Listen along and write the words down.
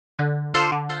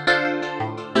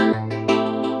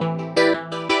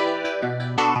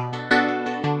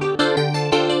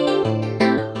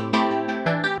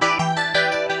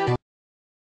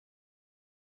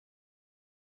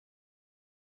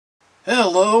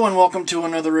Hello and welcome to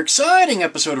another exciting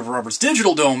episode of Robert's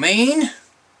Digital Domain,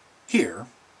 here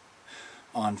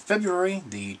on February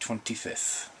the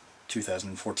 25th,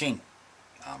 2014.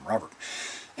 I'm Robert.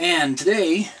 And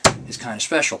today is kind of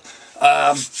special.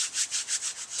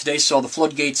 Today saw the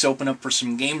floodgates open up for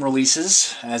some game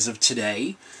releases as of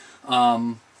today.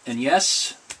 And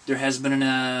yes, there has been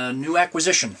a new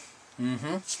acquisition.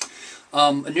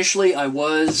 Initially I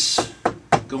was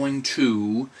going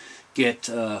to get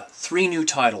 3 new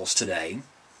titles today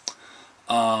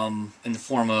in the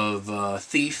form of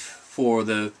Thief for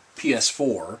the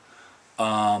PS4,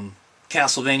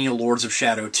 Castlevania Lords of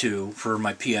Shadow 2 for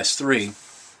my PS3,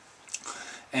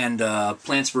 and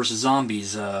Plants vs.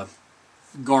 Zombies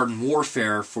Garden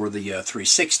Warfare for the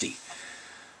 360.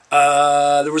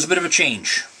 There was a bit of a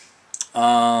change,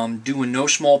 due in no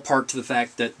small part to the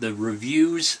fact that the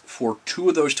reviews for 2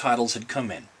 of those titles had come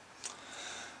in.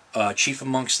 Chief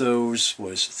amongst those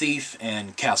was Thief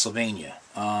and Castlevania.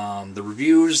 The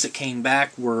reviews that came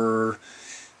back were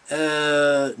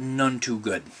none too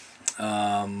good.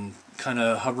 Kind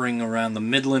of hovering around the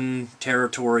Midland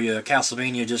territory.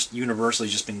 Castlevania just universally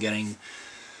just been getting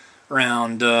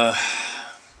around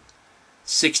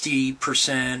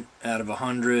 60% out of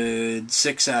 100,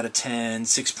 6 out of 10,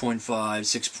 6.5,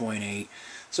 6.8.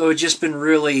 So it's just been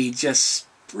really just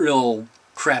real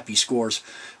crappy scores.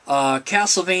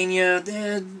 Castlevania,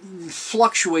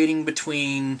 fluctuating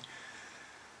between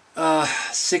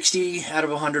 60 out of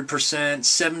 100%,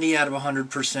 70 out of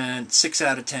 100%, 6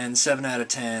 out of 10, 7 out of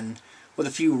 10, with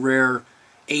a few rare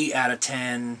 8 out of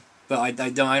 10, but I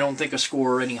don't think a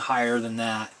score any higher than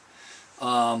that.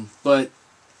 But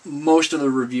most of the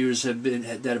reviews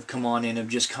that have come on in have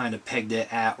just kind of pegged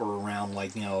it at or around,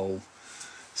 like, 7,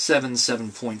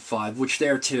 7.5, which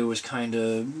there too is kind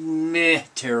of meh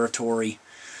territory,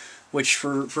 which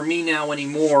for me now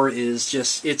anymore is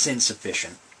just, it's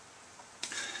insufficient.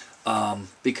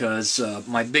 Because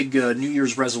my big New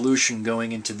Year's resolution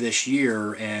going into this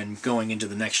year and going into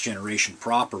the next generation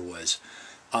proper was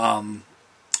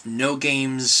no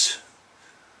games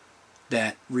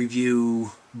that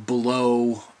review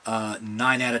below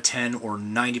 9 out of 10 or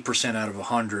 90% out of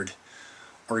 100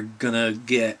 are gonna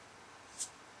get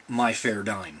my fair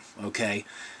dime, okay?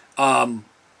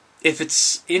 If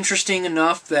it's interesting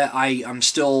enough that I'm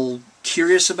still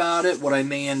curious about it, what I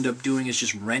may end up doing is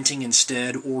just renting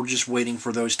instead, or just waiting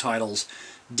for those titles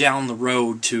down the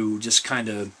road to just kind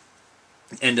of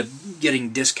end up getting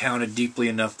discounted deeply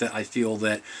enough that I feel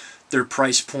that their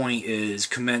price point is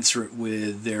commensurate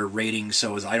with their rating,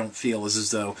 so as I don't feel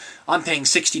as though I'm paying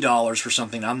 $60 for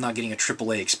something I'm not getting a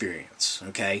AAA experience,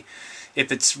 okay?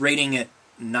 If it's rating at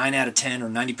 9 out of 10 or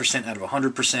 90% out of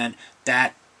 100%,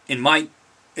 that, in my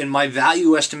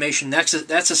value estimation, that's a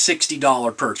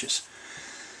 $60 purchase.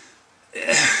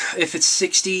 If it's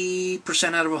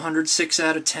 60% out of 100, 6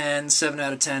 out of 10, 7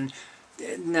 out of 10,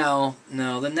 no,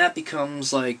 then that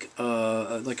becomes like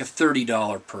a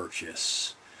 $30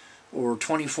 purchase, or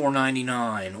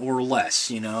 $24.99 or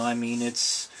less. I mean,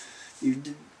 it's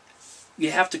you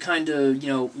have to kind of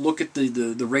look at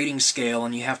the rating scale,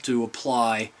 and you have to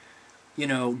apply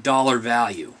dollar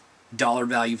value. Dollar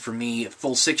value for me, at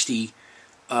full $60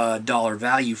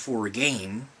 value for a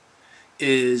game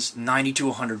is 90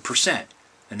 to 100%,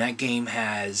 and that game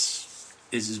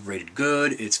is rated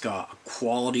good. It's got a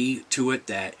quality to it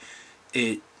that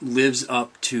it lives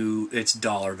up to its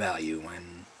dollar value,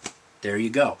 and there you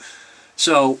go.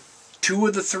 So 2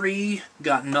 of the 3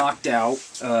 got knocked out,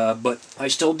 but I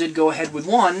still did go ahead with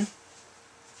 1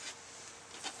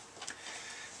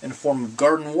 in the form of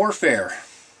Garden Warfare,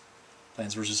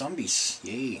 Plants vs. Zombies.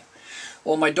 Yay.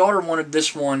 Well, my daughter wanted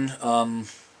this one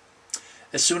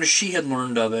as soon as she had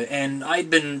learned of it, and I'd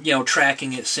been,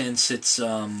 tracking it since it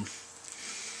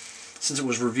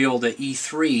was revealed at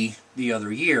E3 the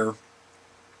other year.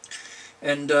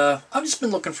 And I've just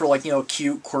been looking for, like, a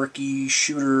cute, quirky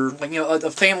shooter, like,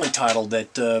 a family title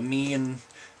that me and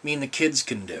the kids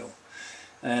can do.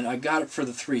 And I got it for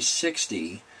the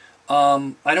 360.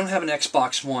 I don't have an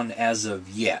Xbox One as of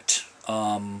yet.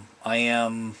 I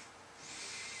am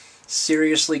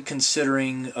seriously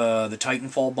considering the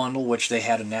Titanfall bundle, which they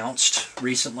had announced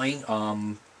recently.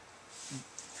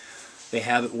 They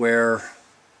have it where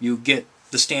you get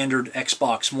the standard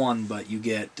Xbox One, but you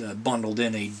get bundled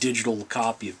in a digital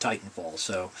copy of Titanfall.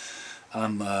 So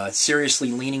I'm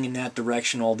seriously leaning in that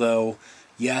direction, although,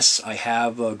 yes, I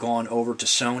have gone over to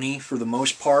Sony for the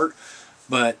most part,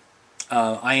 but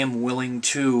I am willing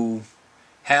to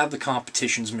have the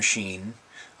competition's machine.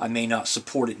 I may not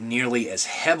support it nearly as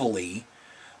heavily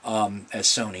as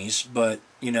Sony's, but,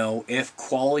 if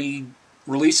quality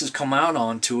releases come out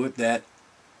onto it that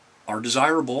are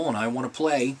desirable and I want to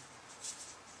play,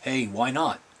 hey, why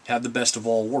not? Have the best of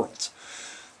all worlds.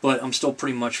 But I'm still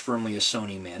pretty much firmly a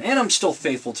Sony man. And I'm still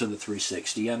faithful to the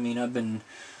 360. I mean, I've been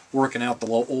working out the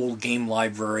old game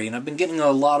library, and I've been getting a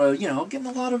lot of,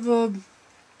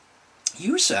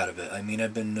 use out of it. I mean,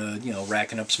 I've been,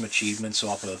 racking up some achievements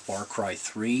off of Far Cry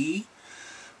 3,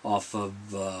 off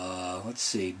of, let's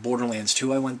see, Borderlands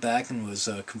 2. I went back and was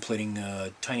completing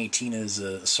Tiny Tina's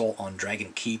Assault on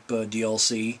Dragon Keep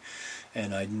DLC,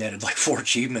 and I netted like 4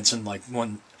 achievements in like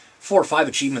 4 or 5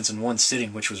 achievements in one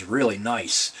sitting, which was really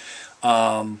nice.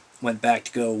 Went back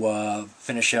to go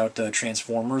finish out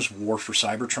Transformers War for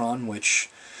Cybertron, which,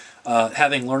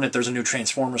 having learned that there's a new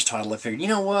Transformers title, I figured, you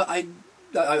know what, I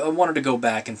wanted to go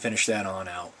back and finish that on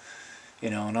out.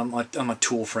 And I'm a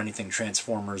tool for anything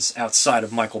Transformers outside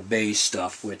of Michael Bay's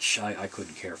stuff, which I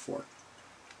couldn't care for.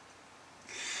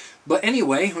 But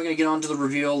anyway, we're going to get on to the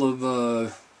reveal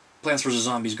of Plants vs.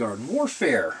 Zombies Garden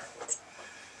Warfare.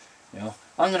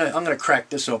 I'm gonna crack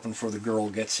this open before the girl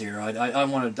gets here. I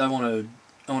want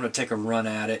to take a run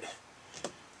at it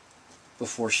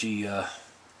before she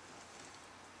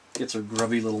gets her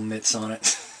grubby little mitts on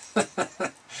it.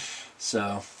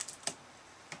 So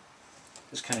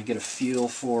just kind of get a feel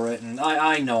for it, and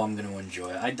I know I'm going to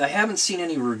enjoy it. I haven't seen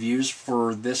any reviews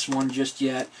for this one just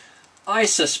yet. I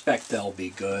suspect they'll be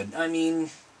good. I mean,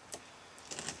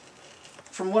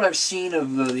 from what I've seen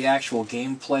of the actual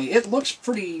gameplay, it looks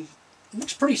pretty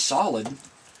solid.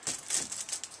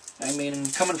 I mean,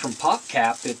 coming from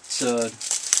PopCap, it's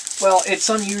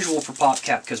unusual for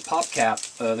PopCap, because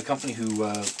PopCap, the company who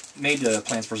made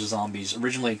Plants vs. Zombies,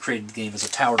 originally created the game as a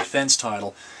tower defense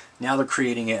title. Now they're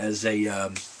creating it as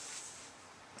a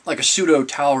like a pseudo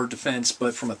tower defense,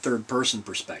 but from a third-person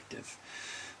perspective.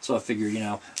 So I figure,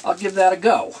 I'll give that a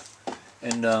go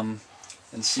and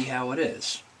see how it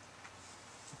is.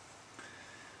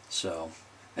 So,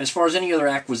 as far as any other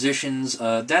acquisitions,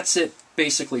 that's it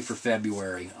basically for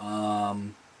February.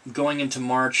 Going into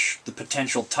March, the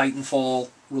potential Titanfall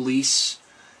release,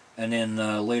 and then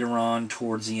later on,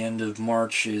 towards the end of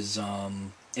March, is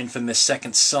infamous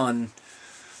Second Son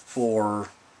for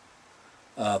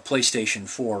PlayStation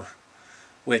 4,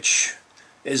 which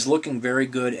is looking very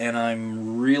good, and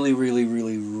I'm really, really,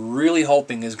 really, really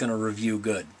hoping is going to review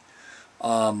good.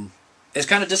 It's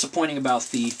kind of disappointing about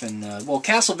Thief, and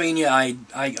Castlevania, I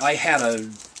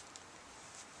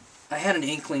had an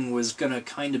inkling was going to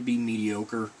kind of be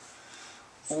mediocre,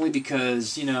 only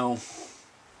because,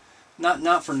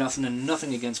 not for nothing, and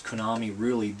nothing against Konami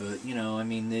really, but, I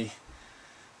mean,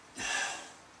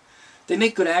 they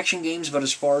make good action games, but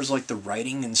as far as like the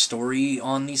writing and story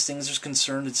on these things is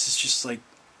concerned, it's just like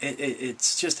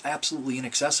it's just absolutely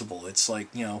inaccessible. It's like,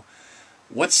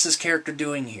 what's this character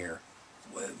doing here?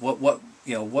 What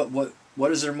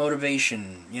is their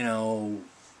motivation?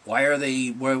 Why are they?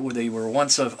 They were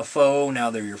once a foe, now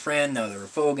they're your friend, now they're a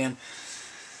foe again.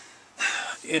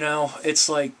 It's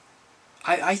like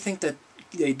I think that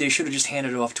they should have just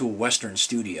handed it off to a Western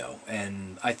studio,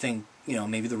 and I think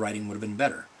maybe the writing would have been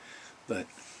better. But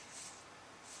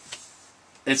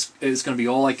it's going to be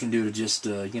all I can do to just,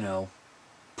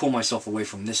 pull myself away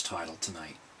from this title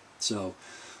tonight. So,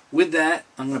 with that,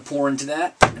 I'm going to pour into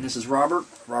that. And this is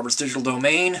Robert's Digital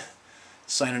Domain,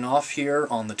 signing off here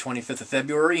on the 25th of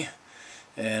February.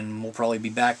 And we'll probably be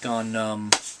back on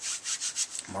March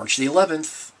the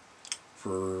 11th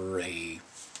for a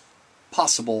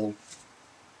possible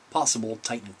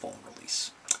Titanfall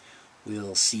release.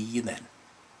 We'll see you then.